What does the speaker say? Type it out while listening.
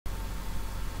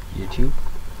YouTube.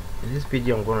 In this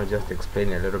video I'm going to just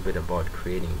explain a little bit about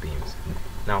creating beams.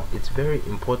 Now it's very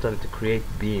important to create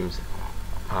beams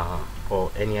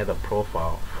or any other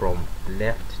profile from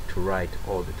left to right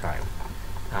all the time.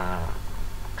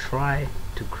 Try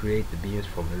to create the beams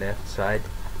from left side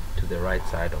to the right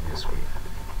side of your screen.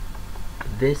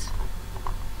 This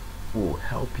will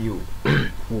help you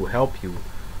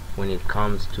when it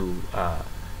comes to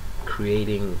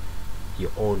creating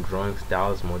your own drawing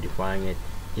styles, modifying it.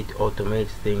 It automates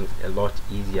things a lot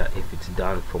easier if it's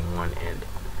done from one end.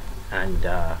 And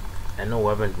I know we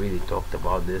haven't really talked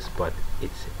about this, but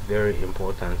it's very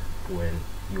important when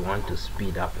you want to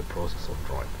speed up the process of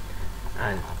drawing.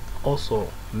 And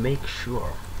also make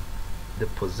sure the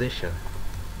position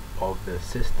of the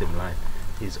system line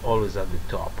is always at the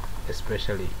top,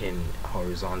 especially in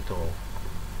horizontal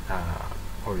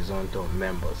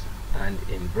members, and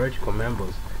in vertical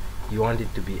members you want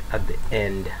it to be at the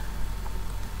end,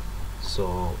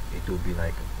 so it will be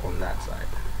like on that side.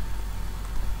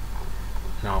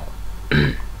 Now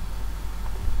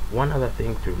one other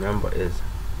thing to remember is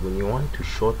when you want to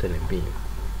shorten a beam,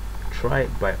 try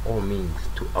by all means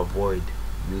to avoid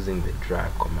using the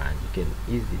drag command. You can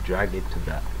easily drag it to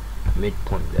that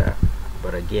midpoint there,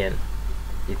 but again,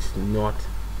 it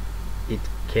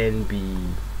can be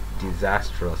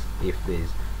disastrous if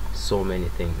there's so many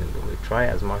things in the way. Try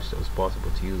as much as possible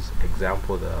to use,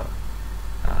 example, the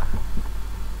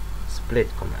split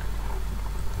command.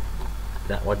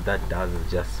 What that does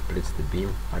is just splits the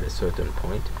beam at a certain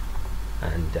point,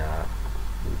 and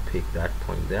we pick that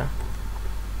point there,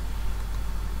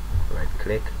 right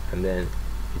click, and then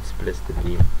it splits the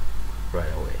beam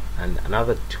right away. And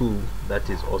another tool that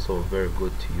is also very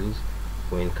good to use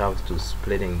when it comes to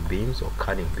splitting beams or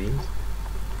cutting beams,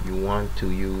 you want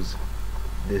to use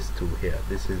this tool here.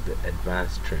 This is the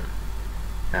advanced trim,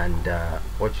 and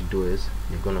what you do is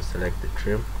you're going to select the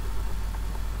trim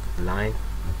line,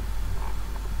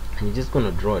 and you're just going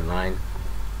to draw a line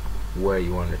where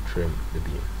you want to trim the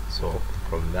beam. So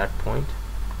from that point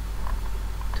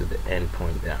to the end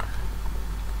point there,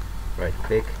 right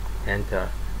click, enter,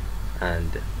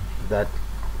 and that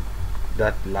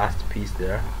last piece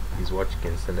there is what you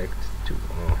can select to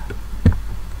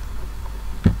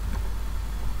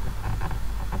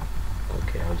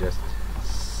okay, I'll just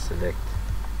select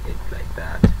it like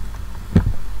that,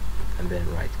 and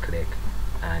then right click,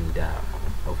 and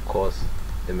of course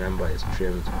the member is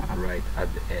trimmed right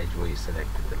at the edge where you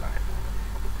selected the line.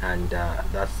 And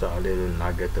that's our little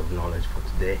nugget of knowledge for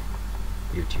today,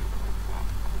 YouTube.